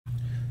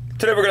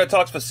Today we're going to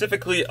talk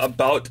specifically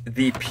about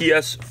the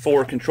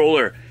PS4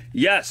 controller.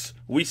 Yes,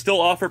 we still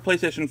offer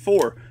PlayStation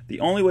 4. The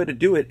only way to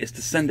do it is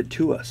to send it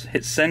to us.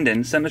 Hit send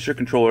in, send us your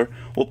controller,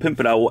 we'll pimp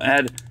it out, we'll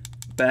add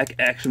back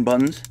action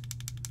buttons.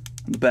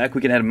 On the back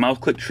we can add mouse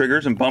click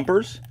triggers and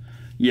bumpers.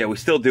 Yeah, we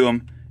still do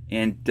them.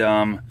 And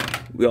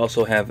we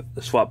also have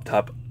the swap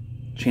top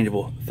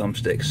changeable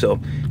thumbstick. So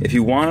if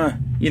you want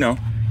to,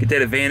 get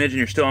that advantage and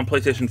you're still on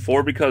PlayStation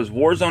 4 because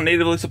Warzone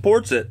natively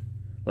supports it,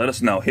 let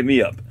us know. Hit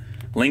me up.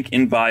 Link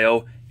in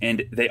bio,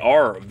 and they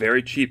are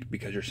very cheap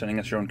because you're sending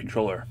us your own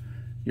controller.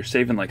 You're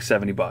saving like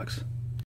 $70.